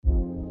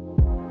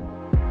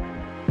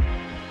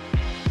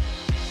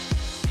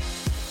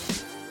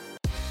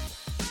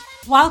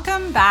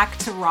Welcome back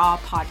to Raw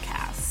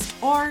Podcast,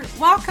 or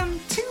welcome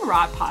to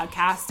Raw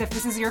Podcast if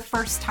this is your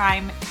first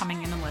time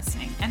coming in and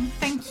listening, and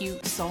thank you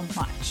so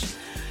much.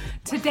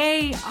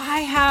 Today, I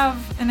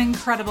have an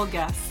incredible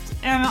guest,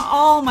 and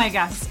all my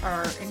guests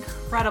are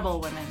incredible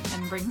women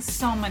and bring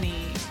so much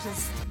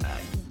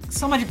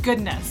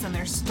goodness, and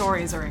their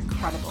stories are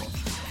incredible.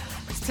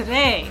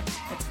 Today,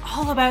 it's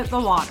all about the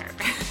water,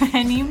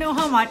 and you know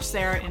how much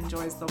Sarah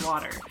enjoys the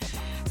water.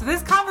 So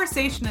this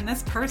conversation and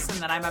this person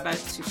that I'm about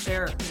to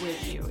share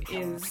with you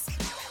is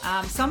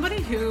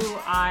somebody who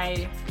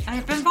I've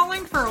been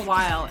following for a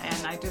while,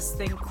 and I just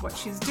think what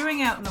she's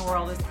doing out in the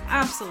world is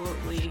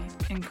absolutely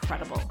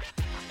incredible.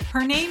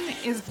 Her name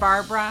is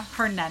Barbara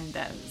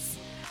Hernandez.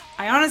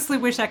 I honestly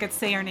wish I could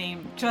say her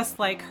name just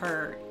like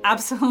her,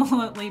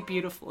 absolutely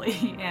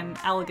beautifully and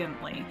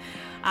elegantly.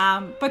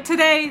 But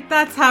today,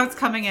 that's how it's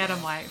flowing out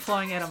of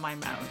my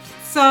mouth.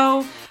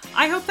 So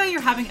I hope that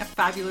you're having a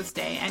fabulous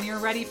day and you're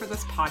ready for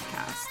this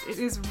podcast. It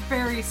is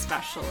very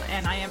special,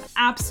 and I am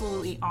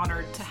absolutely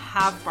honored to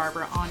have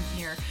Barbara on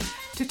here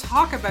to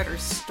talk about her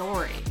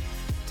story,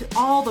 to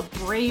all the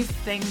brave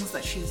things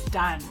that she's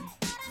done,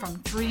 from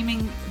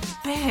dreaming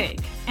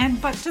big,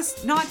 but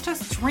just not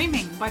just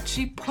dreaming, but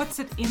she puts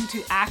it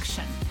into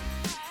action.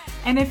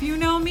 And if you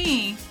know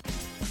me,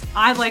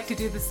 I like to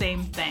do the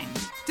same thing.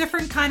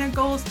 Different kind of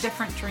goals,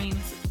 different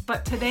dreams.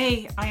 But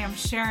today I am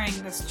sharing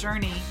this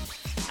journey.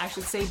 I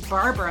should say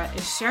Barbara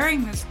is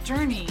sharing this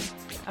journey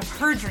of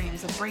her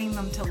dreams of bringing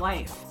them to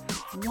life,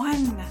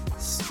 one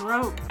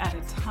stroke at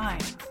a time.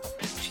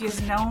 She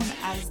is known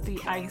as the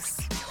Ice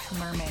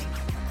Mermaid,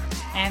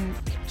 and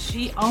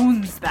she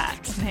owns that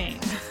name.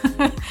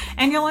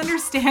 And you'll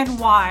understand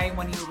why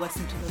when you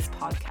listen to this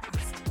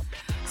podcast.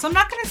 So I'm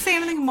not going to say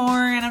anything more,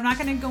 and I'm not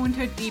going to go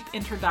into a deep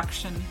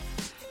introduction,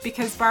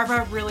 because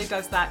Barbara really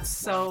does that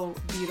so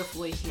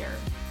beautifully here.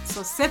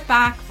 So sit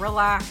back,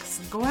 relax,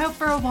 go out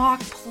for a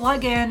walk,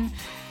 plug in.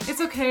 It's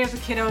okay if the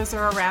kiddos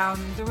are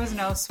around. There was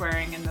no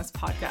swearing in this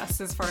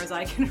podcast as far as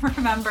I can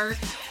remember.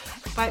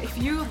 But if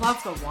you love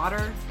the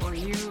water, or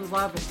you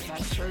love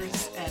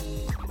adventures, and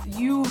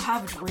you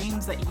have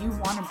dreams that you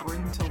want to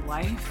bring to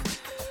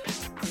life,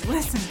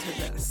 listen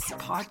to this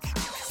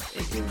podcast.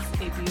 It is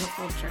a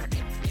beautiful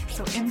journey.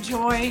 So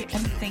enjoy,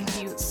 and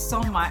thank you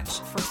so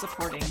much for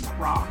supporting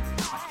Raw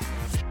Podcast.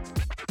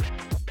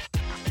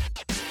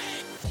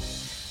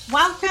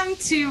 Welcome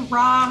to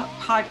Raw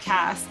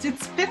Podcast.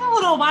 It's been a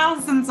little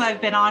while since I've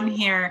been on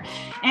here,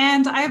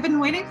 and I've been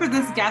waiting for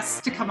this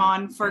guest to come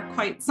on for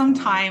quite some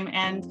time,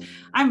 and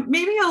I'm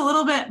maybe a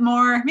little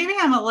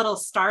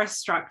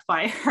starstruck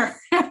by her.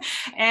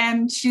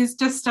 And she's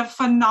just a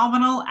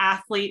phenomenal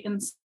athlete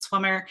and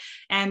swimmer,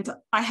 and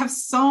I have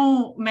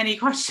so many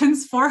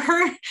questions for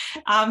her.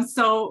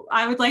 So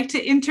I would like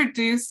to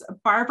introduce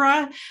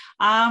Barbara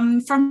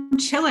from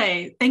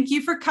Chile. Thank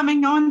you for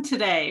coming on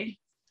today.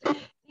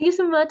 Thank you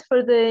so much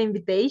for the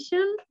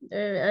invitation.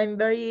 I'm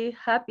very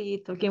happy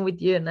talking with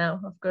you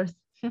now, of course.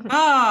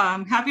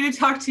 I'm happy to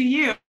talk to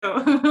you.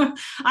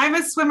 I'm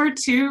a swimmer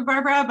too,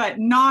 Barbara, but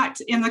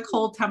not in the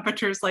cold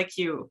temperatures like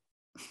you.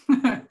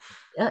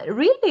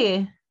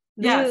 Really?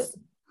 Yes.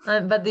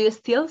 But do you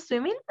still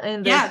swimming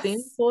in the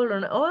swimming pool?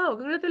 Oh,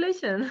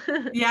 congratulations.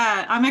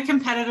 Yeah, I'm a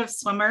competitive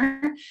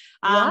swimmer.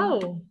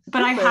 Wow.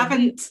 But I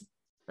haven't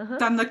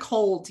done the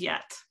cold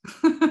yet.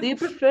 Do you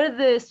prefer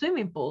the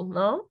swimming pool,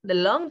 no? The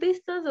long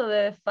distance or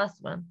the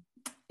fast one?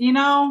 You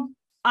know,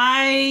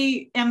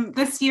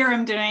 this year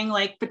I'm doing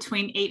like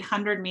between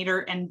 800 meter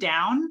and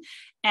down.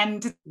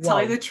 And to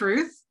tell you the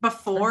truth,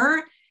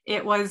 before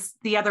it was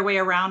the other way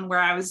around, where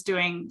I was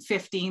doing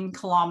 15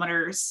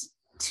 kilometers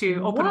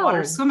to open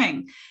water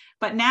swimming.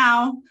 But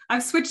now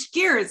I've switched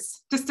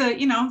gears just to,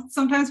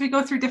 sometimes we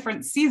go through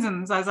different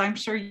seasons, as I'm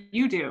sure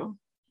you do.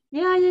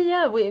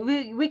 Yeah.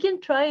 We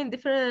can try in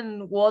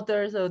different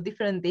waters or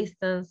different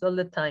distance all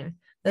the time.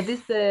 That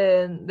is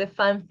the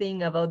fun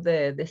thing about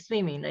the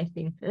swimming, I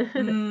think.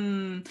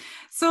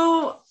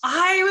 So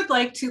I would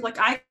like to,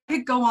 I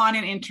could go on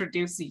and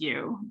introduce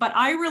you, but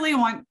I really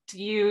want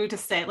you to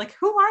say,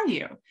 who are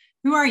you?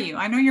 Who are you?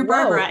 I know you're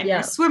Barbara and you're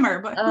a swimmer,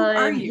 but who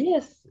are you?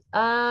 Yes,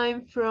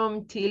 I'm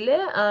from Chile.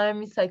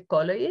 I'm a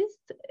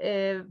psychologist,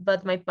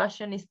 but my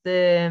passion is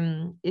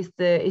the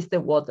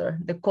water,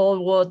 the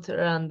cold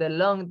water and the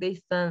long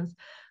distance.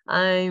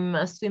 I'm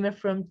a swimmer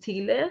from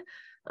Chile,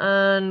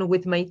 and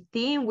with my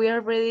team, we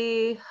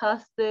already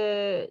have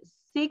the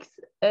 6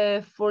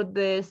 for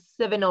the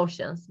 7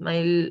 oceans.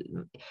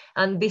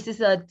 And this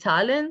is a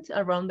challenge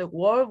around the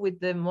world with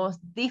the most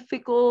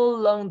difficult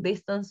long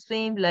distance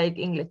swim, like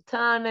English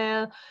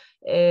Channel,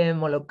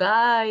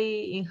 Molokai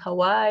in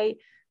Hawaii,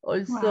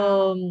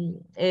 also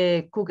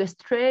Cook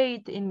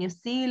Strait in New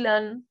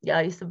Zealand.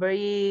 Yeah, it's a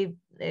very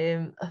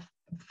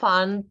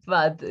fun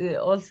but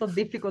also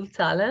difficult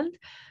challenge.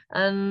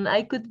 And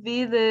I could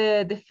be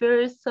the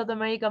first South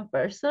American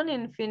person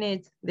in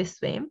finish the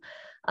swim.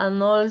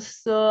 And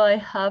also I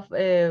have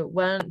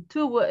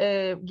two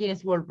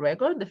Guinness World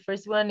Record. The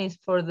first one is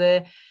for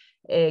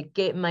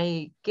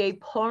my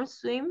Cape Horn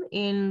swim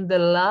in the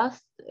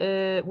last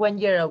 1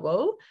 year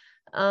ago.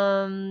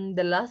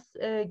 The last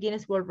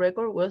Guinness World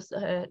Record was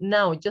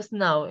just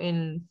now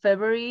in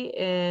February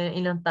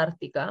in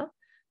Antarctica.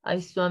 I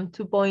swam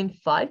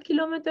 2.5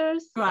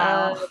 kilometers,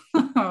 Wow.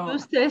 2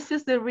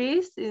 Celsius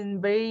degrees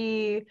in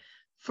very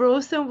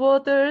frozen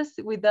waters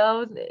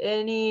without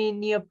any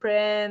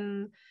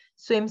neoprene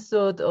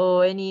swimsuit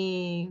or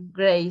any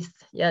grace.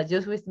 Yeah,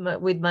 just with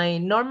my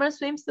normal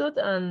swimsuit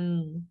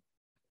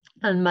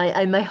and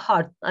my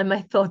heart and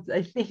my thoughts,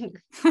 I think.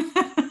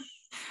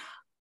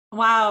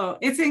 Wow,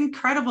 it's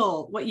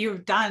incredible what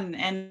you've done.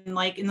 And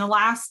like in the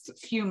last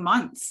few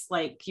months,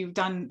 like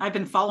I've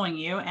been following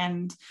you.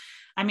 And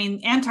I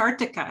mean,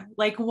 Antarctica,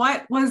 like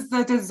what was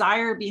the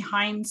desire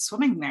behind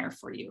swimming there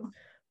for you?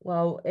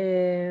 Wow,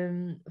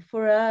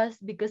 for us,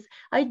 because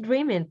I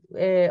dreamed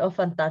of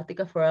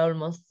Antarctica for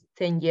almost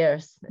 10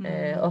 years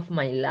Mm, of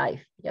my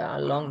life, yeah,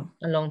 wow.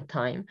 a long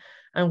time.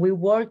 And we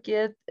worked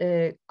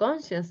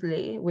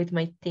consciously with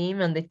my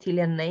team and the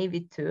Chilean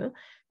Navy too.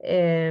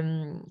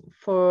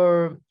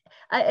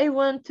 I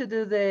want to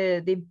do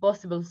the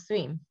impossible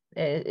swim,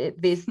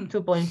 this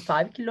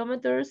 2.5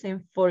 kilometers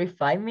in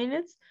 45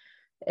 minutes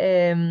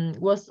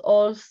was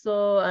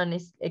also an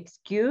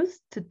excuse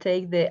to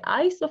take the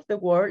eyes of the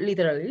world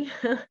literally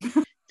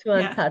to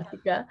Yeah.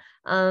 Antarctica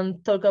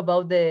and talk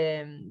about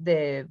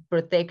the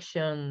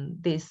protection,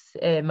 this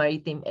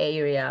maritime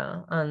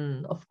area,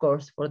 and of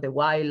course for the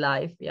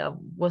wildlife. Yeah,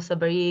 was a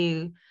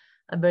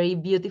very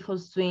beautiful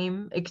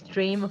swim,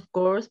 extreme of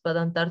course, but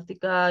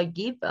Antarctica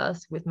give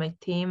us with my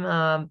team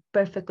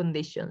perfect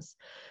conditions,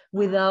 Wow.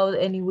 without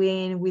any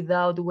wind,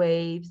 without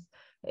waves,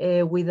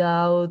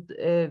 without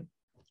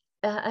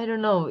I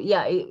don't know.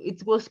 Yeah,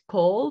 it was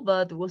cold,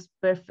 but it was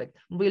perfect,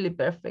 really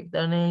perfect,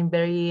 and I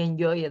very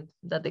enjoyed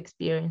that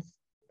experience.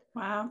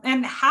 Wow.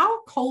 And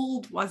how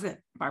cold was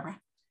it,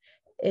 Barbara?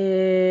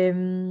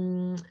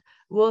 Um,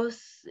 was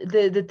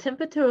the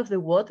temperature of the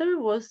water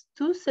was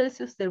 2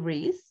 Celsius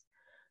degrees.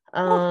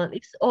 Oh,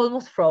 It's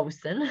almost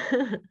frozen.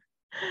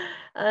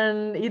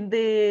 And in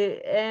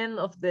the end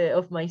of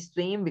my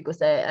swim,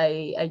 because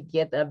I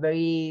get a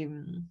very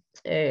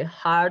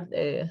hard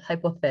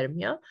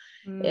hypothermia,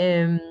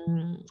 mm,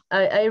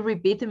 I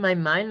repeat in my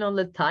mind all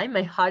the time,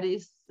 my heart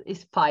is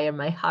fire,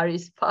 my heart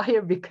is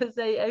fire, because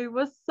I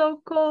was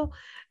so cold oh,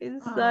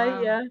 inside.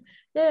 wow. Yeah,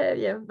 yeah,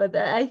 yeah. But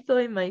I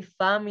thought in my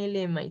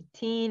family, in my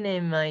team,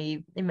 in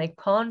my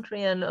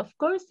country, and of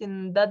course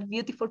in that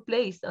beautiful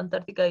place.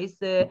 Antarctica is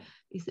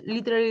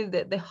literally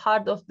the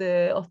heart of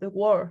the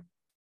world.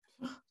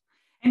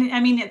 And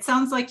I mean, it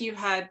sounds like you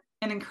had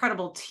an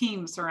incredible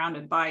team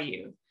surrounded by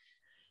you.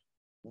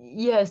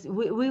 Yes,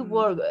 we Mm,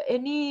 work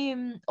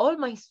all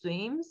my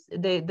swims,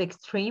 the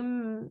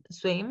extreme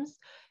swims,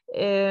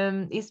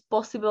 is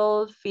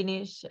possible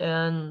finish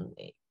and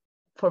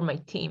for my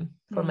team,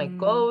 for my mm,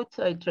 coach.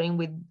 I train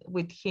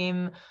with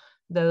him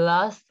the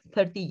last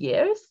 30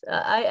 years.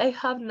 I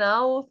have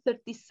now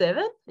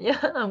 37. Yeah,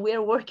 and we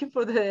are working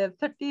for the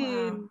 30,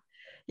 wow.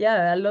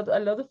 yeah, a lot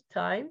of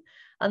time.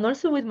 And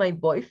also with my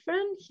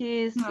boyfriend,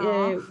 he's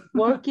Oh,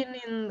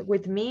 working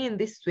with me in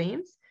these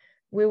swims.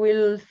 We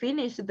will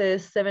finish the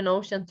seven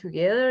ocean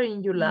together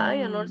in July,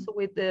 and mm, also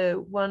with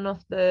the one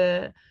of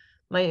the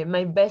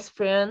my best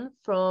friend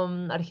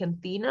from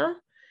Argentina.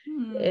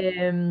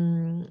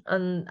 mm,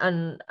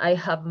 And I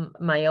have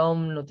my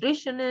own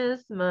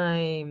nutritionist,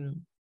 my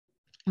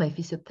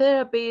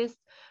physiotherapist.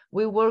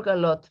 We work a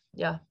lot,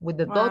 yeah, with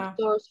the wow.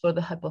 doctors for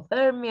the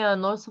hypothermia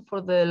and also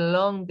for the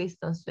long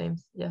distance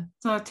swims. Yeah.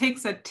 So it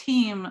takes a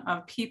team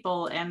of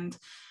people and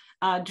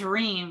a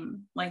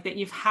dream like that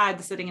you've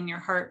had sitting in your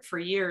heart for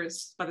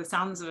years by the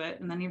sounds of it,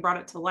 and then you brought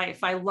it to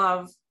life. I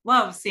love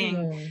seeing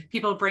Mm.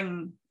 people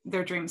bring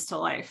their dreams to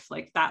life.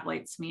 Like that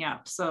lights me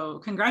up. So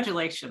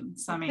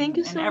congratulations. I Thank mean,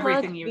 you and so much.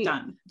 everything you've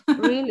done.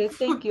 Really,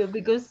 thank you,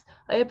 because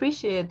I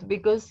appreciate,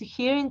 because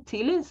here in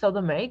Chile, in South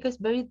America, it's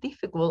very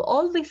difficult.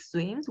 All these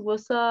swims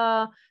was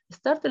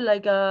started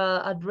like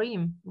a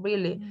dream,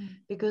 really,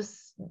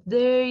 because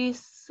there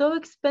is so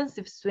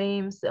expensive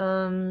swims.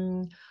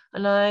 And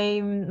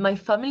my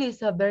family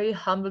is a very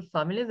humble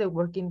family, the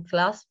working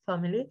class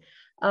family.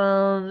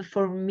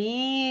 For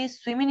me,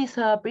 swimming is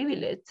a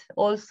privilege.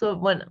 Also,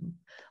 when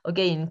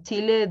okay, in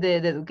Chile, the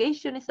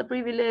education is a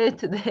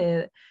privilege.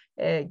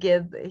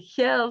 Get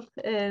health,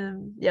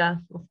 and yeah,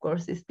 of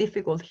course it's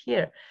difficult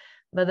here,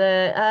 but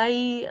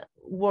I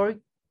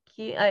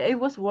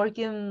was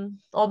working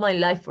all my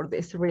life for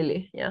this,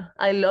 really. Yeah,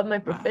 I love my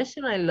Wow.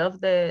 profession, I love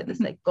the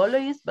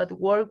psychologist, but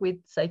work with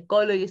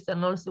psychologists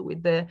and also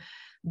with the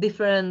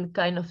different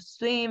kind of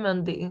swim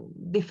and the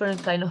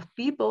different kind of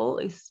people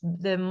is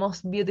the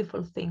most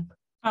beautiful thing.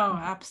 Oh,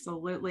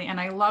 absolutely.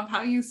 And I love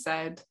how you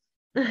said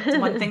the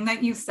one thing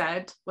that you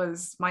said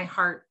was my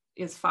heart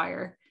is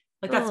fire.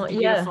 Like that's Oh yeah,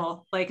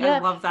 beautiful. Like I yeah.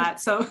 love that.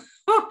 So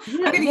I'm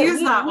Yeah, going to that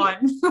use that one.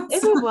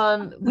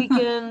 everyone we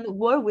can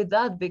work with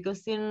that,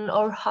 because in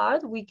our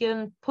heart we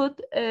can put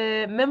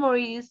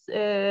memories,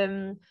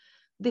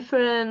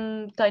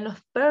 different kind of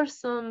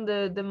person,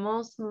 the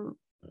most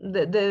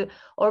the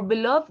our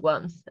beloved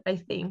ones, I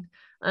think.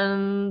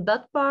 And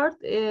that part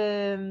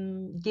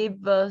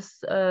gave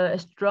us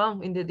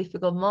strong in the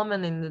difficult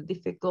moment, in the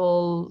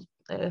difficult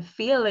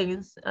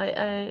feelings.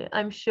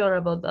 I'm sure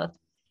about that.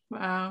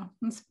 Wow,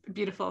 that's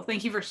beautiful.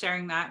 Thank you for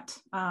sharing that.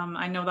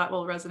 I know that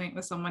will resonate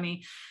with so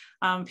many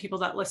people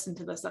that listen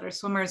to this that are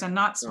swimmers and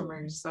not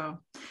swimmers. So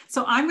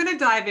I'm going to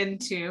dive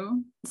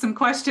into some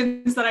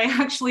questions that I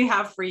actually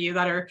have for you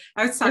that are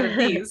outside of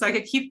these. I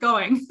could keep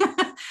going.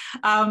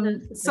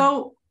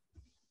 So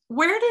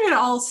where did it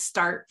all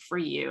start for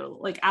you?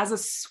 Like as a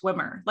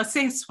swimmer, let's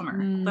say a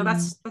swimmer.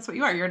 That's what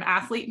you are. You're an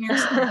athlete and you're a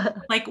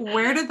swimmer. Like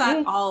where did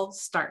that all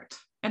start?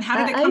 And how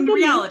did it come to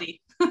reality?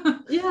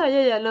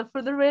 Yeah. No,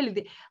 for the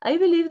reality, I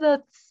believe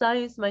that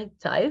since my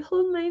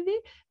childhood, maybe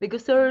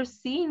because our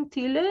sea in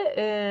Chile,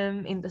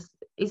 in the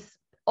is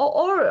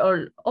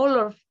all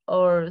of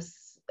our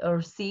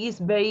sea is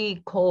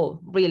very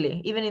cold,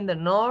 really. Even in the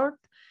north,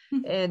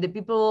 the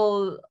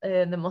people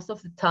the most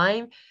of the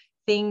time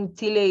think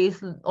Chile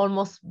is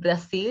almost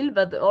Brazil,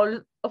 but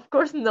all of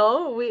course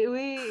no.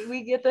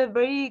 We get a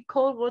very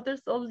cold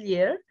waters all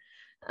year,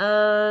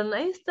 and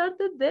I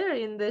started there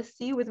in the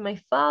sea with my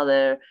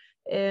father.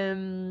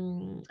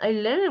 I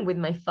learned with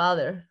my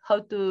father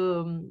how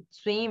to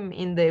swim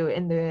in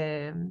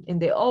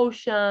the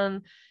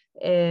ocean,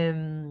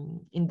 in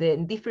the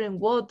different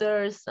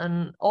waters,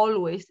 and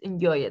always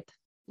enjoy it.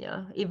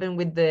 Yeah, even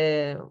with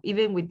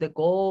the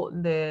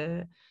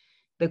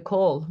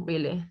cold,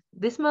 really.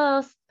 This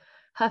must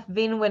have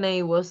been when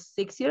I was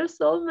 6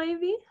 years old,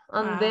 maybe.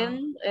 And Wow.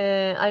 then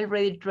I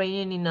already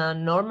training in a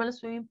normal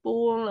swimming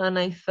pool, and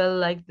I felt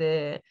like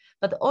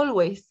but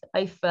always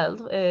I felt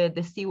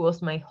the sea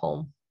was my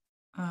home.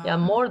 Yeah,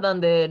 more than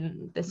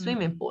the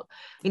swimming pool.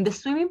 In the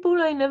swimming pool,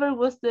 I never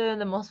was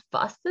the most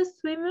fastest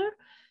swimmer.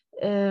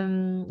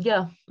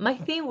 Yeah, my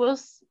thing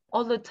was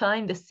all the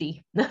time the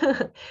sea,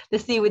 the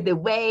sea with the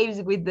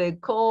waves, with the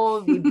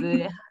cold, with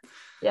the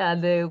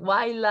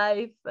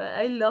wildlife.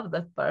 I love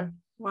that part.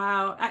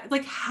 Wow.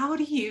 Like how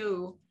do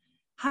you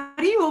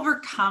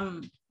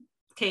overcome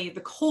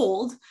the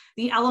cold,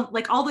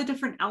 like all the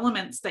different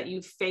elements that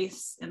you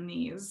face in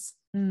these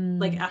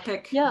like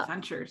epic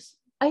adventures?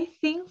 I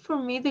think for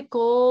me the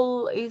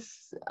goal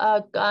is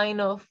a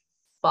kind of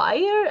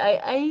fire.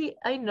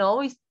 I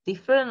know it's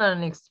different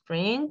and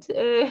extreme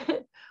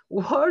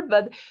word,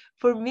 but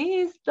for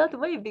me it's that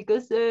way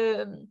because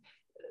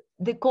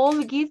the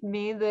goal gives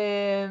me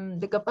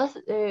the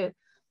capacity,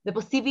 the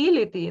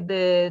possibility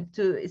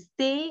to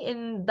stay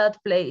in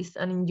that place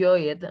and enjoy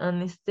it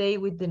and stay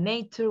with the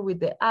nature, with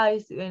the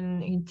ice.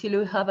 And in Chile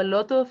we have a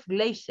lot of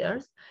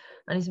glaciers,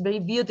 and it's very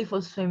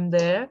beautiful swim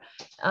there.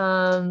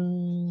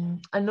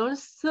 And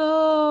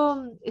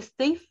also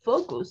stay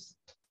focused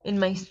in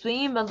my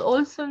swim, and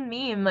also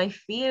me, in my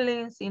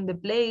feelings, in the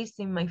place,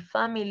 in my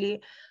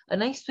family.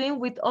 And I swim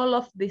with all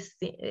of this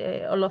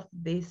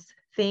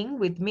thing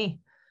with me.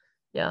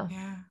 Yeah.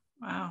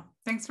 Wow.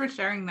 Thanks for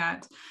sharing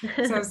that.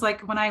 So it's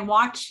like when I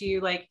watch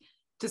you like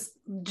just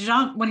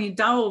jump when you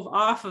dove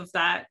off of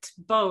that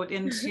boat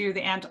into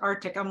the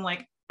Antarctic, I'm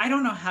like, I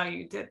don't know how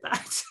you did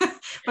that.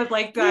 But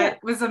like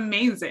that was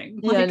amazing.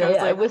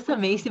 It was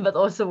amazing, but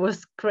also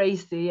was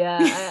crazy. Yeah,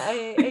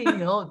 I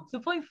know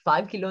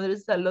 2.5 kilometers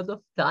is a lot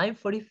of time,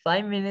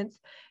 45 minutes.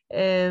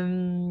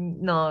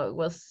 No, it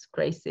was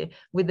crazy.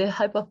 With the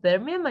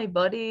hypothermia, my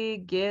body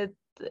get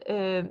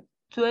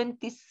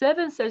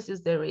 27 Celsius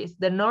degrees.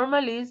 The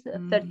normal is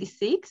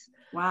 36.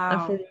 Wow.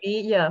 And for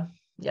me,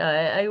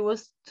 I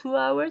was 2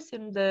 hours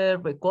in the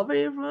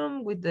recovery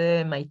room with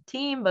my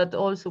team, but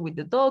also with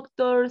the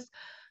doctors.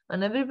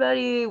 And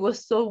everybody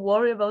was so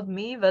worried about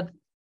me, but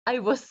I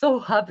was so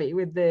happy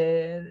with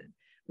the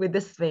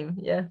swim.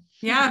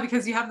 Yeah,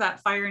 because you have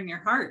that fire in your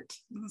heart.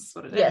 That's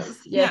what it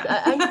is. Yes.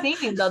 I'm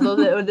thinking that all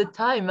the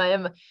time.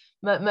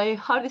 My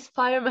heart is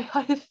fire, my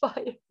heart is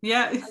fire.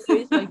 Yeah. And there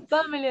is my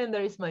family and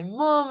there is my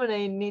mom, and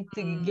I need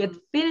to get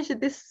finished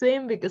this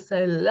swim because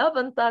I love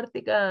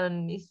Antarctica,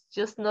 and it's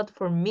just not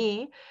for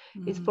me.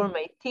 It's for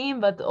my team,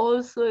 but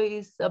also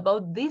it's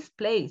about this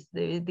place,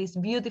 this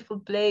beautiful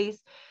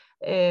place.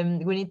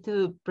 We need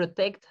to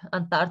protect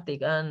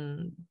Antarctica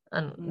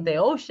and the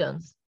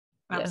oceans.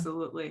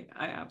 Absolutely.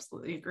 I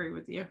absolutely agree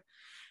with you.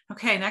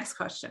 Okay, next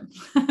question.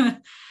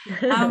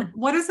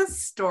 What is a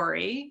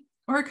story,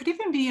 or it could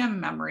even be a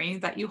memory,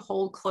 that you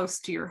hold close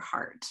to your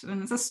heart?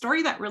 And it's a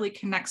story that really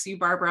connects you,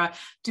 Barbara,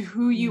 to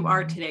who you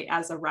are today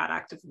as a rat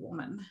active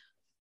woman.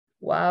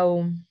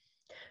 Wow.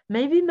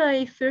 Maybe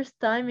my first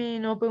time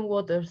in open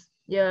waters.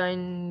 Yeah,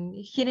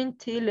 here in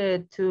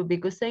Chile too,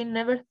 because I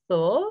never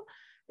thought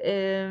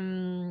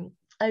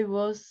I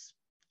was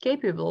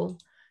capable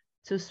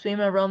to swim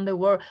around the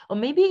world. Or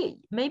maybe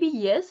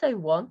yes, I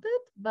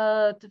wanted,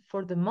 but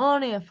for the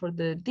money and for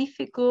the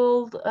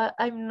difficult,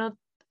 I'm not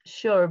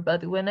sure.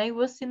 But when I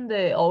was in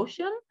the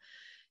ocean,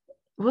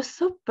 it was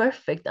so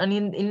perfect, and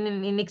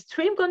in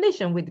extreme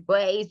condition, with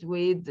waves,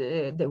 with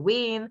the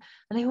wind,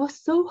 and I was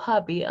so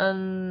happy.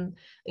 And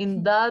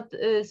in that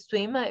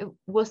swim, it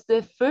was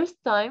the first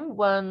time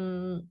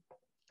when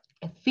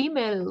a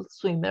female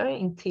swimmer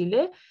in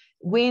Chile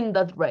win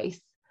that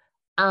race,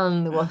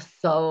 and was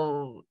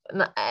so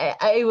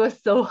I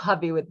was so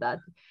happy with that.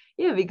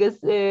 Yeah, because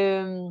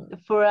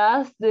for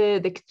us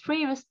the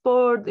extreme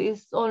sport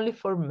is only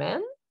for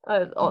men,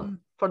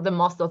 for the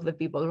most of the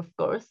people, of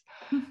course.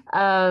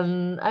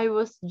 I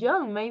was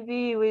young,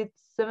 maybe with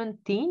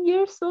 17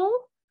 years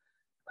old,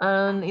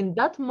 and in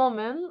that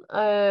moment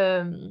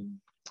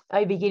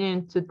I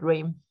began to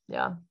dream,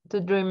 yeah, to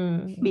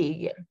dream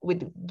big,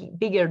 with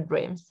bigger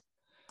dreams,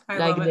 I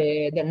like love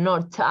it. the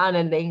North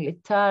Channel, the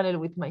English Channel,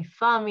 with my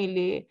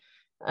family.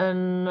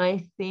 And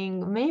I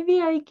think maybe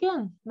I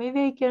can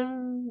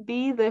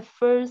be the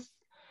first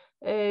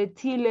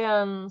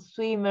Chilean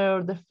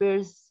swimmer, the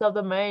first South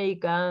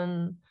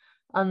American,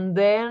 and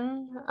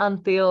then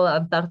until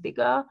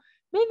Antarctica,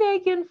 maybe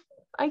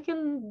I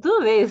can do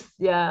this.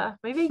 Yeah,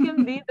 maybe I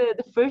can be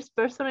the first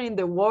person in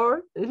the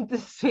world to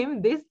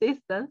swim this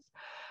distance.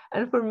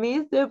 And for me,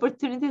 it's the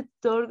opportunity to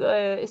talk,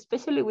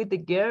 especially with the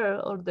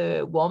girl or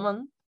the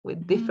woman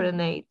with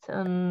different age,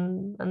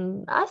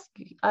 and ask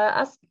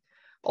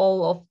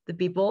all of the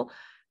people,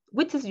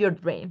 which is your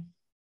dream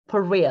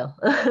for real,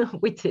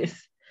 which is,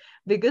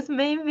 because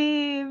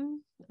maybe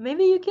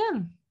you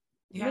can,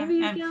 Yeah, maybe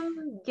you and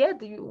can get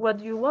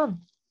what you want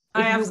I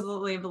if you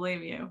absolutely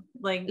believe you.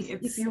 Like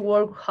if it's you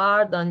work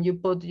hard and you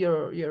put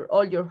your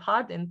all your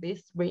heart in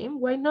this dream.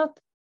 Why not?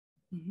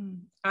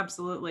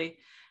 absolutely.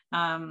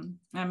 I'm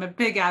a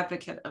big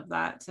advocate of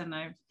that, and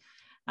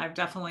I've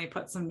definitely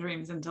put some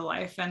dreams into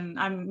life, and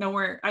I'm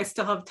nowhere. I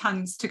still have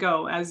tons to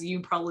go, as you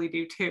probably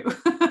do too.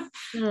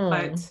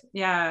 But Mm.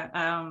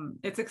 yeah,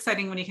 it's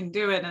exciting when you can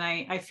do it, and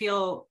I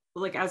feel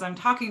like as I'm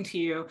talking to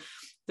you,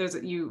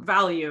 you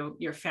value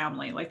your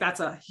family. Like that's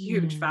a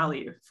huge Mm.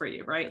 value for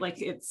you, right?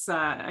 Like it's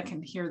I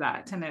can hear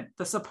that, and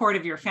the support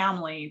of your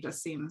family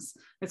just seems,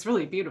 it's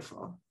really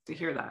beautiful to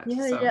hear that.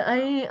 Yeah, So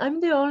yeah. I'm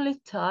the only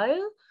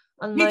child,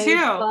 and me my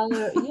too.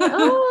 father. Yeah.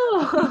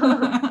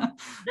 Oh,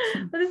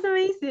 that is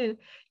amazing.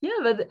 Yeah,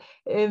 but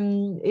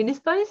in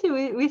Spanish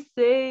we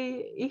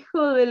say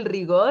 "hijo del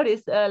rigor"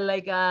 is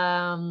like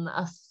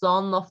a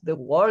son of the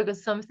work or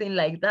something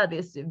like that.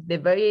 It's the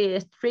very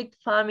strict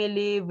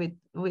family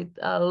with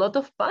a lot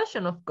of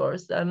passion, of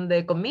course, and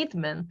the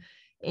commitment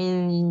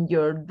in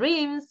your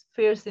dreams,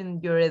 first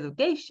in your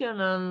education,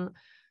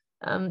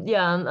 and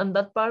yeah, and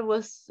that part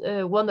was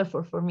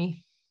wonderful for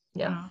me.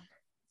 Yeah. Oh,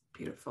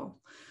 beautiful.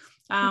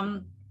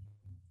 Um,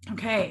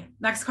 okay,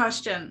 next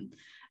question.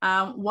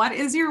 What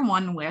is your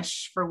one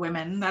wish for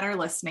women that are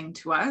listening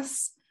to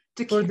us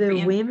to For the carry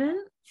in, women,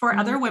 for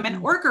other women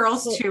mm, or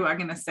girls so, too, I'm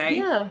going to say,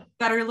 yeah,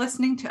 that are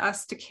listening to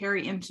us to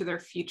carry into their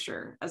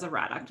future as a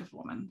rad active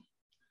woman?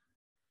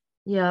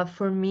 yeah,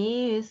 for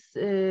me is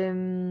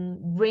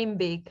dream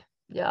big.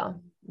 Yeah,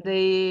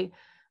 they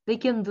they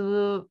can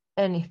do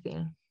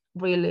anything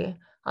really,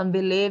 and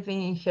believe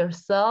in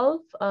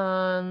herself,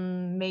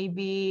 and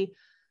maybe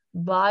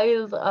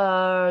build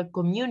a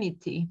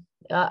community.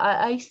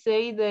 I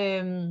say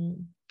the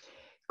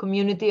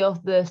community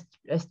of the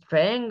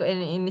strength.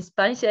 And in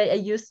Spanish, I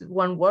use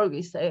one word,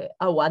 is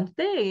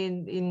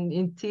aguante.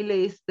 In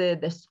Chile, is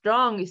the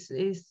strong, is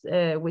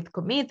with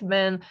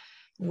commitment,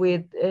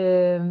 with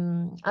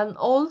and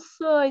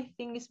also I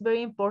think it's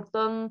very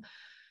important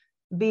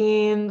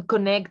being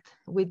connect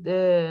with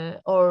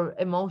our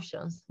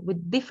emotions,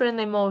 with different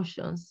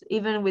emotions,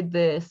 even with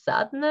the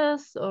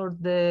sadness or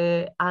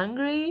the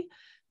angry,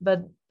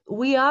 but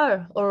we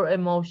are our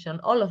emotion,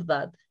 all of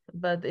that.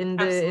 But in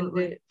the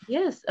Absolutely.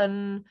 yes,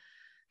 and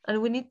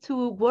we need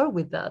to work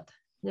with that,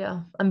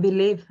 yeah, and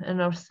believe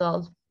in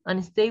ourselves,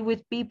 and stay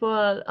with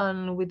people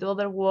and with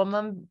other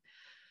women,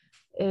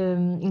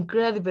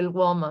 incredible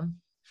woman,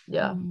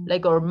 yeah, Mm.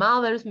 like our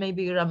mothers,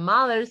 maybe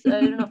grandmothers,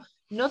 I don't know,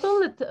 not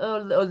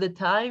all the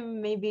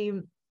time.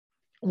 Maybe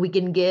we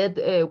can get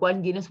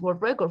one Guinness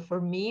World Record. For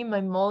me,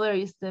 my mother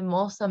is the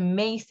most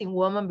amazing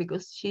woman,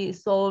 because she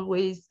is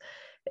always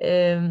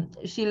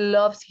she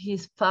loves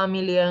his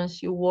family, and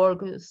she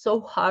works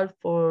so hard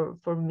for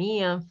me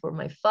and for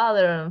my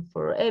father and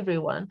for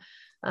everyone,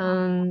 Oh,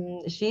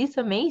 and she's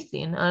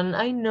amazing. And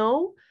I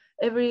know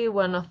every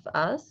one of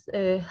us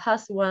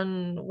has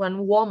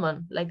one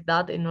woman like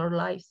that in our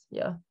lives.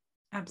 Yeah.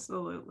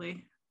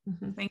 absolutely.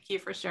 Mhm. Thank you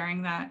for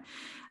sharing that.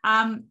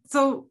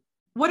 So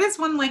what is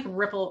one like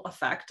ripple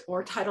effect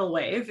or tidal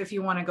wave, if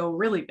you want to go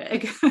really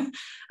big,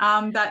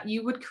 that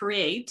you would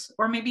create,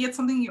 or maybe it's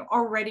something you're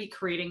already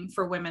creating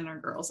for women or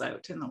girls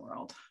out in the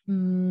world?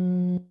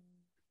 Mm,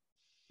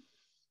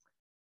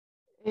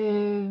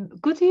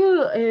 could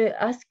you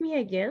ask me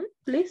again,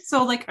 please?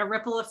 So like a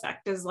ripple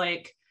effect is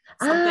like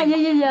Ah, something, yeah,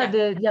 yeah,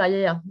 yeah,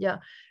 yeah. yeah.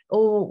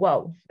 Oh,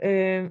 wow.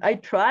 I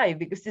try,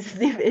 because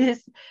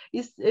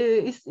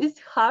it's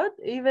hard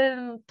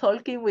even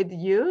talking with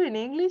you in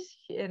English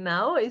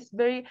now. It's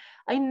very.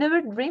 I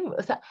never dream.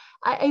 So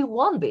I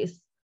want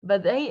this,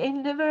 but I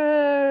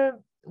never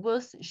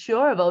was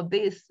sure about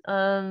this.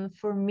 And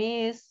for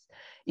me, is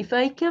if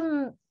I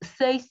can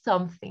say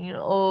something,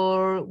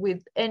 or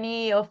with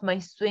any of my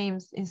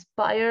swims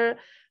inspire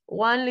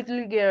one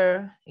little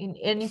girl in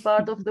any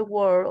part of the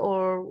world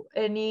or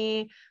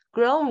any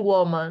grown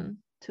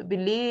woman to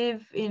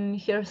believe in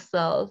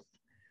herself,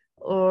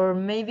 or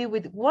maybe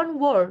with one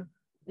word,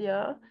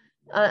 yeah,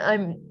 I,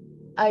 I'm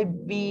I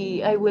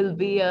will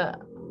be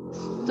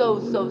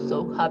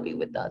so happy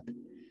with that.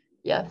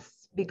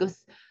 Yes,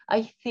 because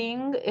I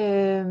think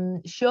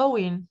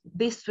showing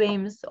these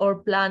streams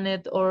or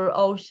planet or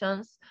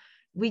oceans,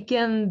 we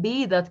can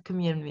be that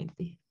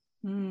community.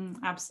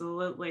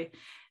 Absolutely.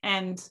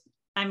 And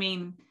I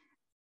mean,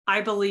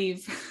 I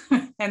believe,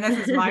 and this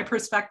is my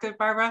perspective,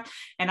 Barbara,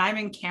 and I'm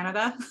in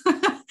Canada.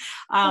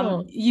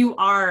 Oh. You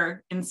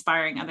are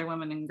inspiring other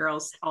women and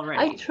girls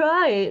already. I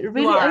try, You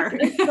really, are.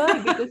 I try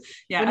because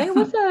when Yeah. I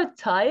was a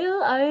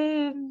child,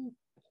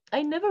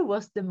 I never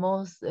was the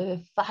most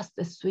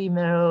fastest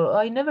swimmer. Or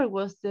I never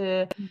was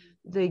the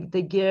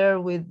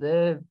girl with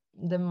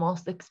the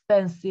most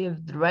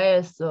expensive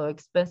dress or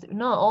expensive.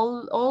 No,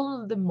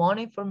 all the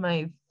money for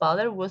my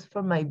father was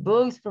for my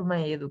books, for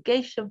my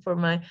education, for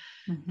my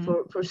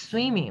for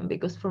swimming,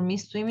 because for me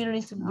swimming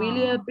is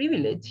really a Oh.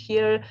 privilege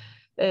here.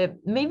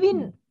 Maybe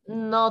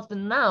not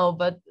now,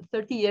 but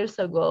 30 years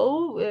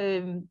ago,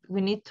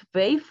 we need to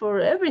pay for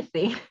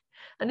everything,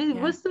 and it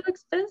Yeah. was so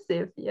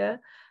expensive. Yeah.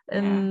 Yeah.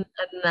 And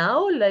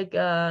now, like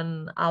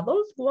an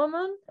adult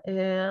woman,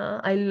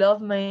 I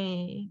love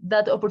my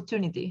that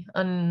opportunity,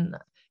 and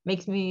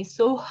makes me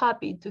so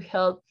happy to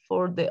help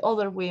for the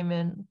other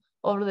women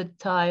all the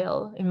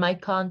time in my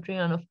country,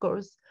 and of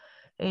course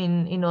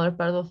in other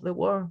part of the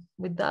world,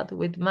 with that,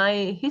 with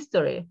my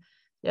history.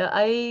 Yeah,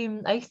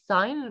 I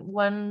signed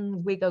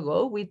 1 week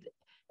ago with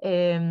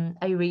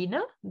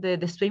Irina,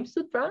 the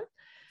swimsuit brand.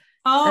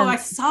 Oh, And I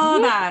saw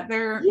yeah, that.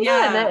 There,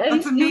 yeah, and yeah,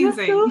 that's I was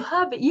so amazing.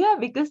 happy. Yeah,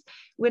 because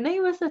when I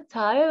was a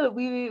child,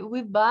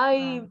 we buy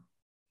Wow.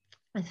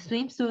 a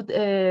swimsuit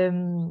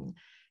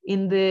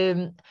in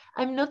the,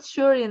 I'm not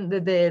sure in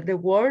the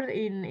word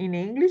in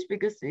English,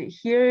 because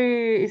here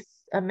is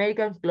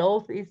American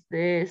clothes is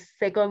the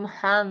second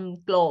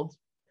hand clothes.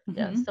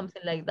 Yeah,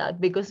 something like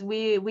that, because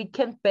we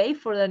can pay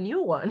for the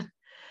new one.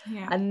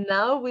 Yeah. And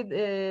now with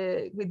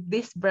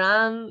this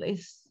brand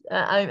is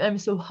I'm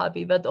so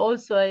happy, but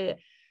also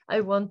I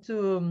want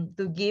to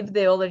give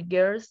the other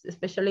girls,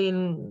 especially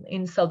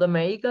in South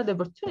America, the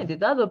opportunity,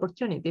 that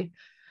opportunity.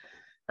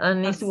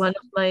 And it's That's one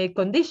of my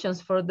conditions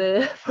for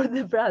the for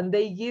the brand.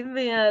 They give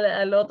me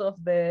a lot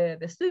of the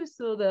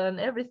swimsuit and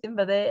everything,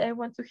 but I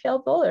want to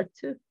help others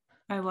too.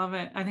 I love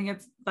it. I think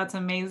that's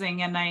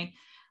amazing. And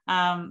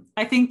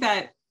I think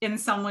that in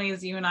some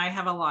ways you and I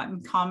have a lot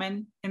in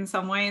common in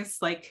some ways.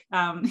 Like,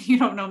 you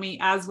don't know me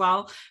as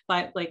well,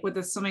 but like with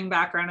the swimming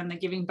background and the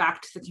giving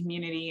back to the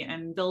community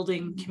and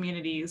building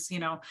communities,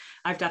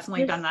 I've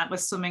definitely done Yes. that with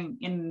swimming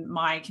in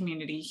my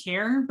community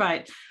here,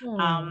 but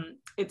Hmm.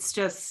 it's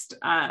just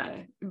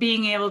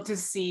being able to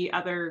see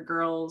other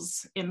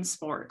girls in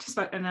sport.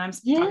 And I'm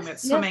talking about Yes,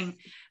 yes. swimming,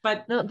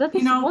 but No, that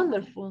you is know,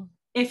 wonderful.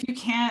 if you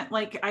can't,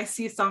 like, I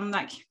see some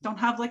that don't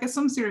have like a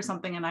swimsuit or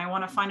something, and I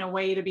want to find a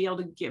way to be able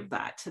to give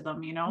that to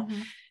them.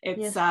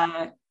 It's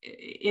Yes.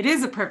 it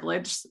is a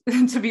privilege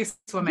to be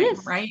swimming,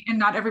 Yes. right? And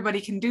not everybody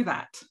can do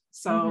that.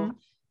 So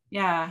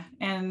yeah,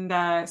 and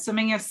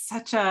swimming is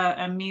such a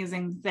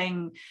amazing thing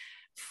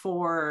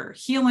for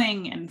healing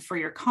and for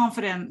your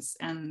confidence,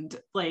 and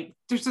like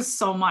there's just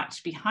so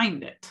much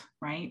behind it,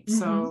 right?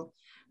 So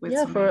with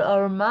Yeah, for swimming.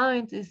 our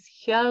mind is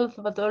health,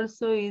 but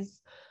also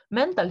is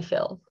mental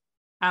health.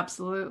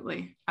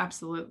 Absolutely.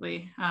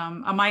 Absolutely.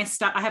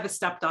 I have a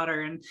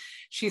stepdaughter, and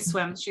she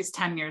swims. She's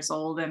 10 years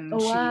old, and Oh,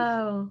 she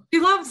wow.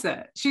 loves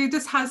it. She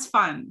just has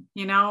fun,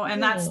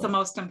 and that's the Yeah.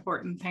 most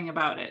important thing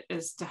about it,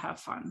 is to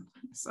have fun.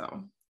 So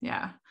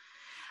yeah.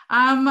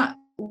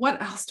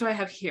 What else do I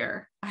have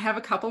here? I have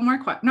a couple more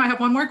no, I have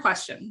one more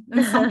question.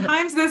 And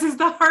sometimes this is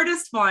the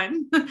hardest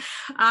one.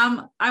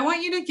 I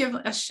want you to give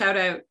a shout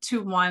out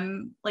to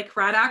one like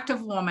rad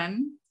active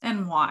woman,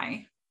 and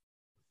why.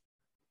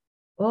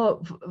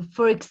 Oh,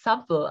 for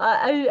example,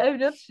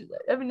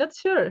 I'm not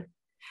sure.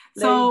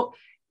 Like, So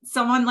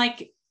someone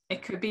like,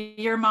 it could be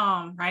your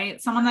mom, right?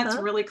 Someone that's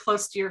uh-huh. really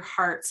close to your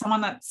heart,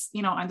 someone that's,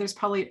 and there's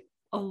probably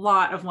a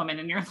lot of women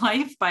in your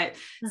life, but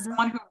Uh-huh.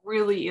 someone who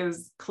really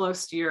is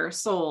close to your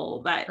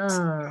soul that,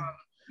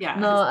 yeah,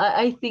 No,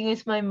 I think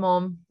it's my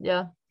mom.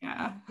 Yeah,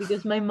 yeah.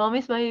 because my mom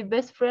is my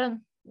best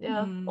friend.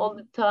 Yeah, all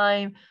the Mm,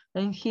 time,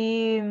 and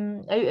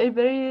I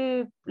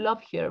very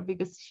love her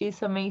because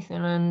she's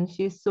amazing, and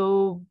she's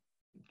so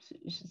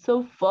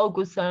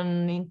focused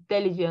and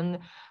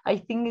intelligent. I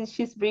think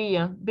she's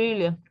brilliant,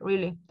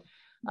 really.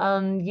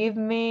 And give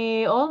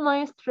me all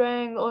my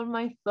strength, all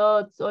my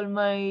thoughts, all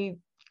my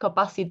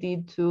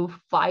capacity to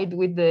fight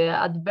with the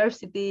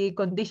adversity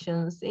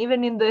conditions,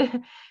 even in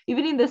the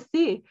even in the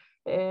sea.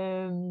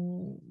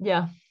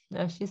 Yeah,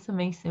 she's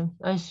amazing,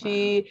 and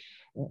wow.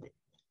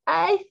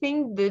 I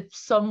think that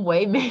some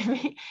way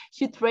maybe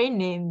she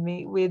training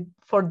me with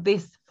for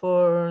this,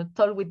 for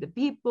talk with the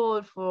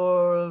people,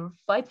 for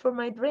fight for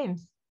my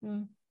dreams.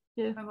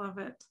 Yeah. I love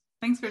it.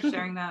 Thanks for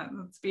sharing that.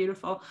 That's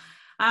beautiful.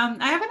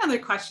 I have another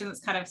question that's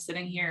kind of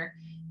sitting here,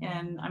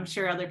 and I'm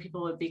sure other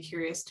people would be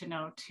curious to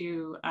know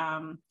too.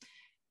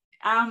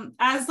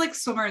 As like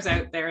swimmers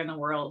out there in the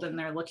world, and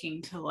they're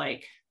looking to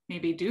like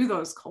maybe do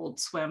those cold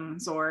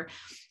swims, or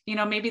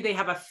maybe they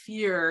have a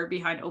fear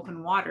behind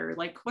open water,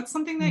 like what's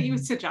something that you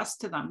would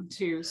suggest to them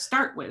to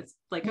start with,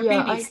 like a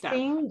Yeah, baby I step?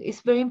 think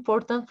it's very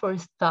important for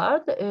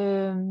start,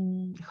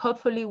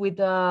 hopefully with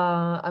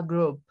a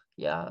group,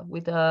 yeah,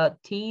 with a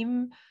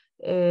team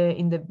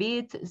in the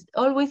beach,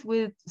 always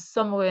with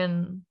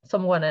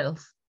someone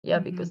else, yeah,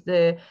 Mm-hmm. because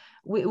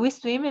we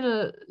swim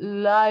in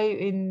live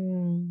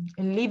in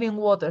living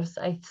waters,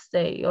 I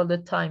say all the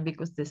time,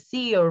 because the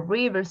sea or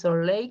rivers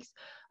or lakes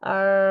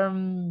are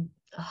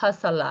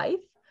has a life,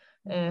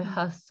 Mm-hmm.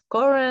 has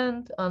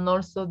current, and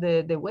also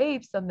the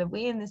waves and the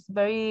wind is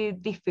very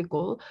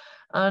difficult,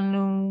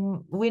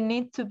 and we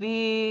need to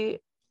be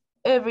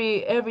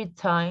every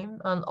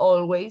time and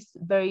always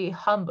very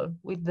humble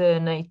with the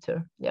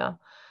nature, yeah.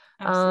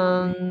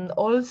 Absolutely. And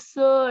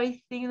also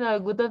I think that a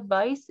good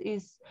advice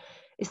is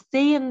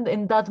stay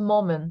in that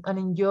moment and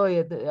enjoy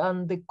it,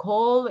 and the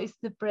call is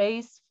the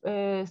praise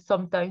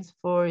sometimes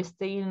for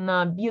staying in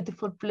a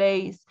beautiful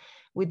place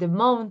with the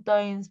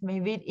mountains,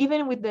 maybe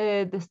even with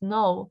the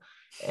snow,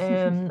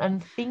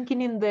 and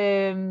thinking in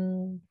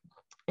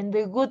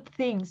the good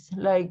things,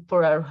 like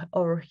for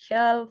our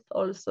health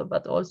also,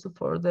 but also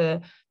for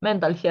the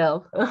mental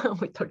health.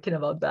 We're talking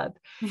about that.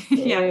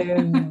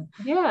 Yeah.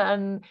 Yeah,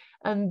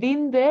 and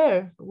being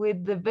there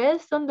with the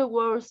best and the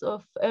worst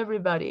of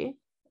everybody,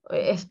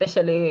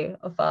 especially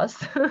of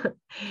us,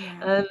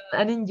 Yeah.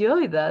 and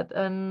enjoy that,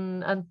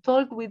 and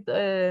talk with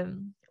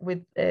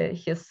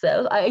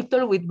himself. I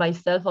talk with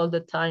myself all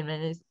the time,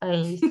 and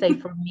I say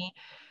for me,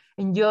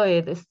 enjoy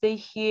it, stay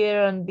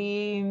here, and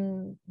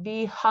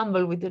be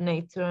humble with the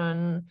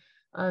nature,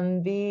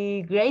 and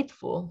be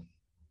grateful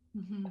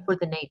Mm-hmm. for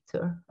the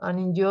nature, and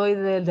enjoy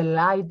the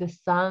light, the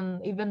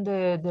sun, even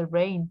the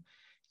rain.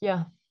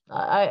 Yeah,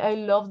 I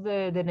love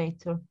the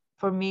nature.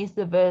 For me it's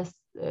the best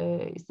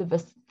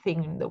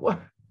thing in the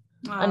world.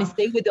 And Oh,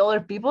 stay with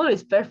other people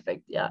is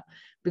perfect, yeah,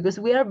 because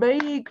we are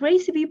very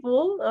crazy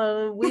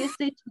people, we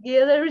stay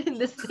together in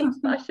the same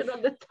passion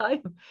all the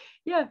time.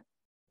 Yeah.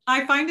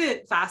 I find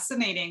it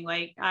fascinating.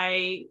 Like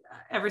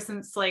ever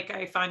since like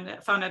I found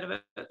out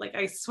about like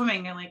ice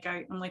swimming, and like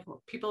I'm like,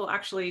 well, people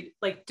actually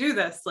like do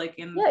this, like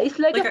in Yeah, it's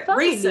like like a a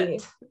race it. family.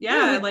 Yeah,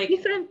 Yeah, with like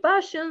different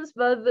passions,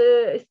 but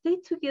stay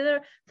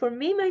together. For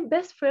me, my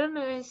best friend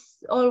is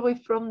always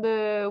from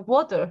the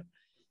water.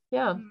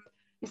 Yeah,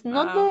 it's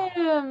not wow.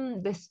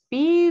 the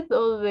speed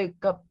or the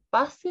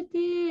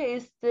capacity.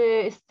 It's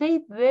the stay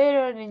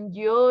there and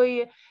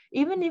enjoy,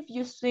 even if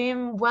you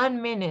swim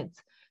 1 minute.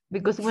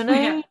 Because when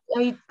Yeah.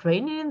 I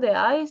train in the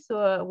ice,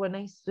 or when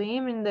I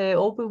swim in the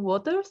open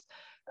waters,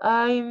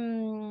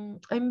 I'm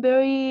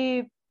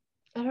very,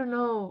 I don't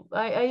know.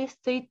 I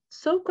stay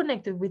so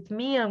connected with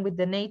me and with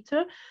the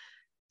nature.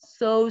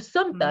 So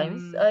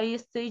sometimes Mm, I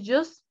stay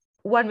just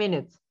 1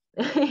 minute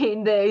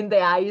in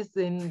the ice.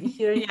 In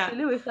here in yeah.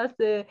 Chile, we have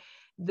the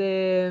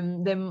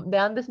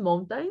Andes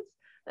Mountains,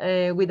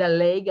 with a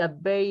lake, a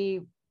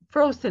very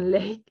frozen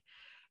lake.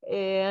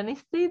 And I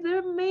stay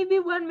there maybe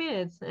 1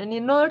 minute. And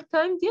in other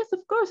times, yes,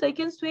 of course, I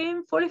can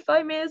swim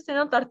 45 minutes in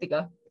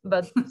Antarctica,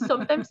 but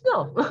sometimes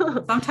no.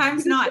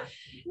 Sometimes Because, not.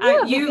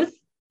 yeah, You,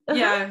 uh-huh,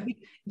 yeah.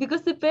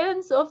 because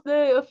depends of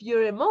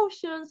your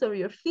emotions or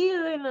your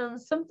feeling,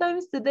 and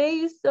sometimes the day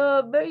is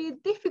a very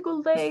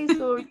difficult days,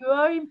 or you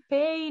are in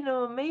pain,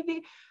 or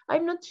maybe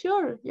I'm not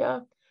sure, yeah,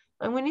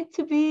 and we need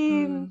to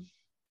be, Mm,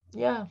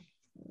 yeah,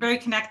 very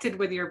connected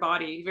with your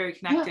body. Very yeah,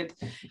 connected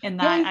in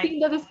yeah, that. I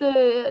think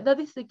that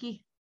is the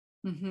key.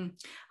 Mm-hmm.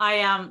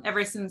 I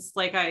ever since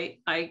like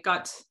I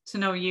got to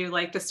know you,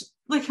 like just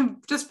like I'm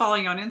just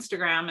following you on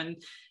Instagram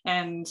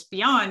and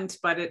beyond,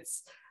 but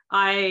it's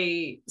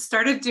I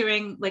started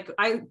doing like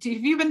have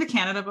you been to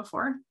Canada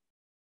before?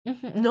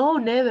 Mhm. No,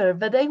 never.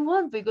 But I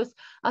want, because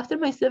after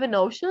my seven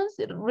oceans,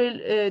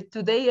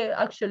 today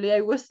actually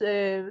I was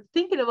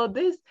thinking about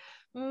this.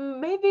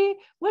 Maybe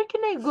where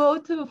can I go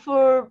to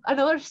for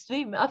another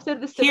swim after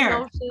the seven Here.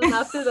 oceans,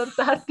 after the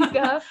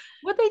Antarctica?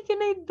 What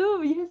can I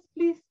do? Yes,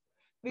 please.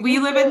 We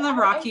Because live in the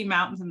Rocky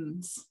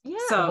Mountains. yeah,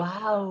 So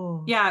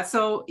wow. yeah,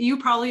 so you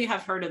probably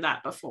have heard of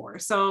that before.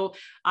 So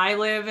I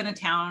live in a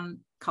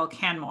town called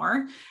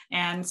Canmore,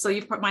 and so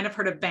you might have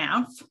heard of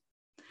Banff.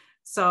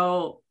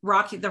 So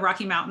the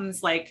Rocky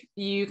Mountains, like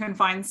you can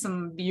find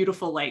some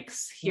beautiful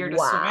lakes here to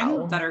swim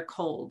in that Wow. are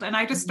cold. And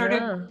I just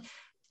started Yeah.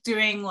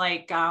 doing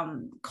like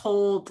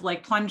cold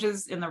like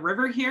plunges in the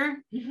river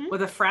here Mhm.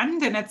 with a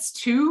friend, and it's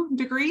 2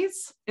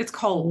 degrees. It's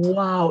cold.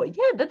 Wow.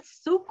 Yeah, that's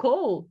so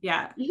cool.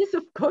 Yeah. Yes,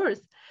 of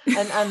course.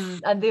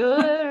 And the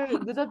other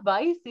good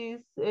advice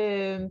is,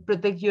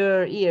 protect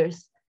your ears.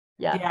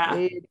 Yeah,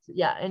 Yeah.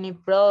 yeah, any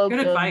frogs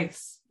Good and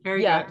advice.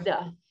 Very yeah, good.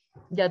 yeah,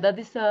 yeah. That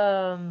is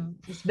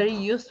it's very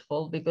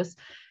useful, because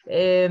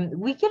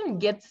we can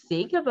get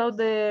sick about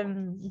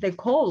the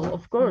cold,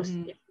 of course.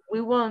 Mm-hmm. If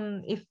we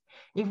want,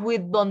 if we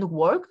don't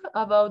work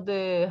about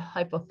the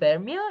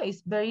hypothermia,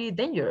 it's very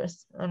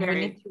dangerous, and we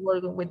need to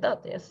work with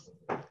that. Yes,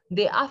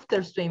 the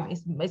after swim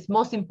is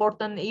most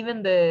important,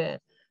 even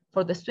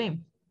for the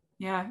swim.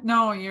 Yeah,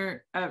 no,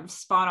 you're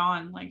spot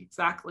on, like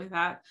exactly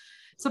that.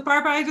 So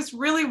Barbara, I just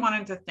really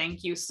wanted to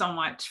thank you so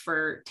much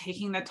for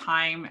taking the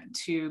time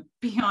to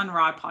be on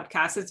Raw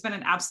Podcast. It's been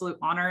an absolute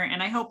honor.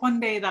 And I hope one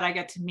day that I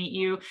get to meet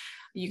you.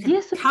 You can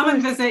come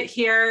and visit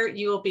here.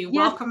 You will be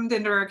welcomed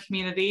into our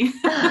community.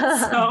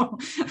 So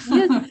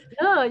yes,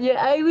 no, yeah,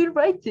 I will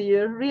write to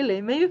you, really.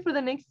 Maybe for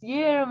the next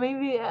year,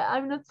 maybe,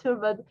 I'm not sure,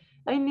 but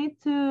I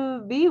need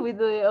to be with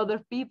the other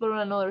people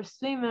and other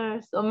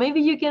swimmers. Or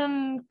maybe you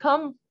can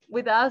come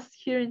with us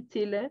here in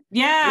Chile.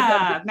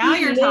 Yeah, now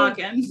you're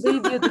talking. Very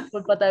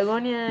beautiful.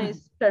 Patagonia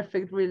is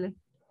perfect, really.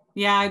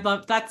 Yeah,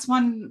 that's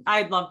one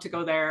I'd love to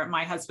go there.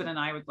 My husband and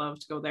I would love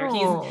to go there.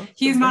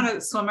 He's not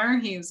a swimmer,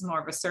 he's more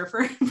of a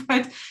surfer,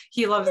 but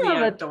he loves the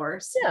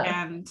outdoors.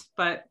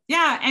 But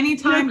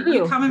anytime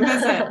you come and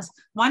visit,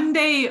 one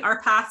day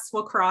our paths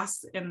will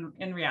cross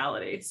in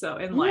reality. So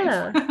in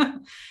life.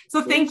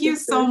 So thank you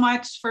so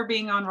much for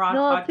being on Raw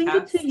Podcast. Thank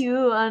you to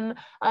you.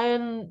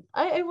 And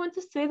I want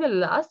to say the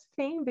last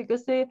thing,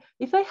 because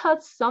if I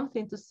had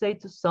something to say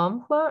to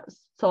someone,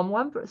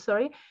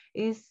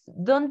 is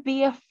don't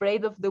be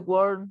afraid of the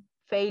word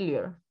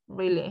failure.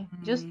 Really,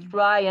 just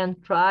try and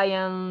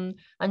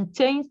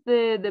change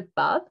the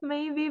path,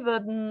 maybe,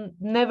 but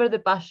never the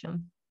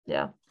passion.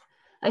 Yeah,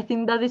 I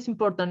think that is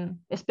important,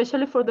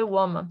 especially for the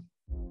woman.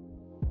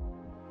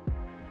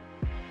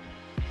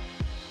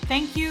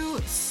 Thank you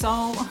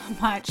so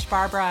much,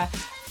 Barbara,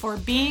 for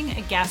being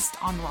a guest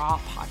on Raw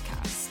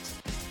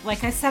Podcast.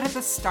 Like I said at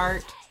the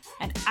start,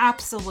 an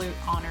absolute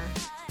honor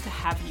to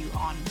have you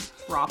on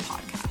Raw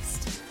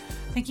Podcast.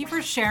 Thank you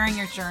for sharing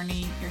your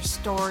journey, your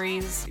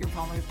stories, your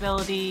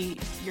vulnerability,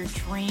 your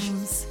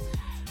dreams,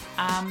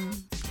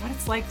 what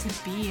it's like to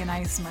be an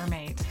Ice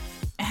Mermaid,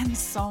 and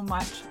so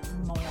much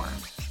more.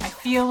 I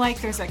feel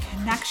like there's a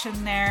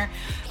connection there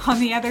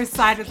on the other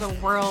side of the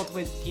world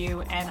with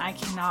you, and I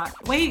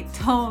cannot wait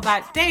till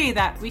that day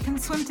that we can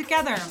swim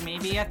together.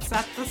 Maybe it's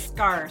at the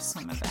SCAR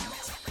swim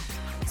event.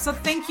 So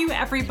thank you,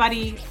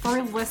 everybody,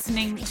 for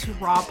listening to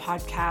Raw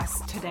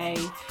Podcast today.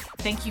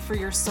 Thank you for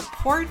your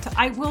support.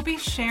 I will be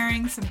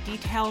sharing some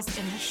details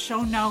in the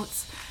show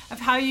notes of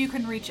how you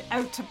can reach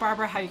out to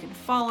Barbara, how you can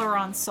follow her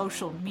on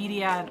social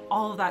media, and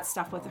all of that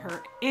stuff with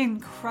her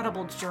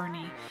incredible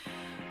journey.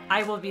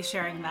 I will be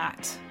sharing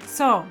that.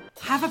 So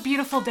have a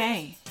beautiful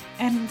day.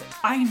 And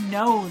I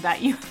know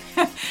that you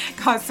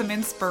got some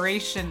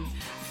inspiration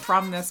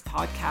from this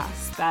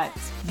podcast, that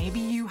maybe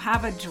you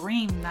have a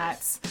dream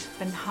that's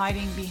been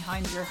hiding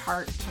behind your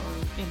heart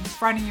or in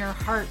front of your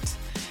heart,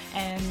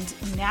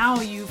 and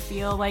now you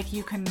feel like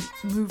you can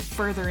move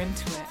further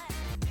into it.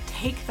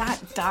 Take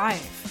that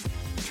dive.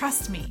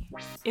 Trust me,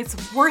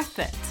 it's worth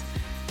it.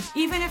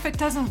 Even if it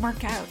doesn't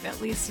work out, at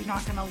least you're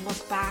not going to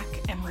look back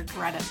and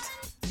regret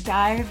it.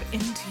 Dive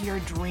into your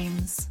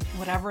dreams,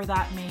 whatever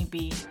that may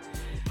be,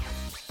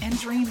 and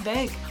dream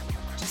big.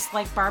 Just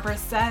like Barbara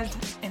said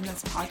in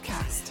this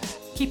podcast,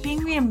 keep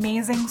being the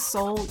amazing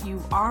soul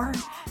you are.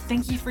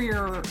 Thank you for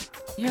your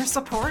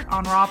support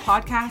on Raw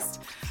Podcast.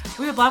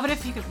 We would love it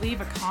if you could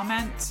leave a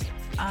comment,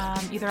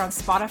 either on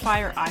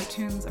Spotify or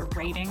iTunes, a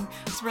rating.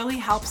 This really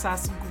helps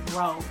us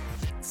grow.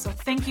 So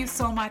thank you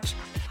so much.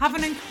 Have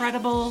an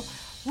incredible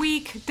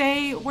week,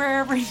 day,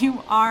 wherever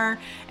you are,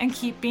 and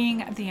keep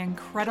being the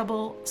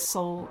incredible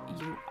soul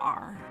you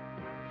are.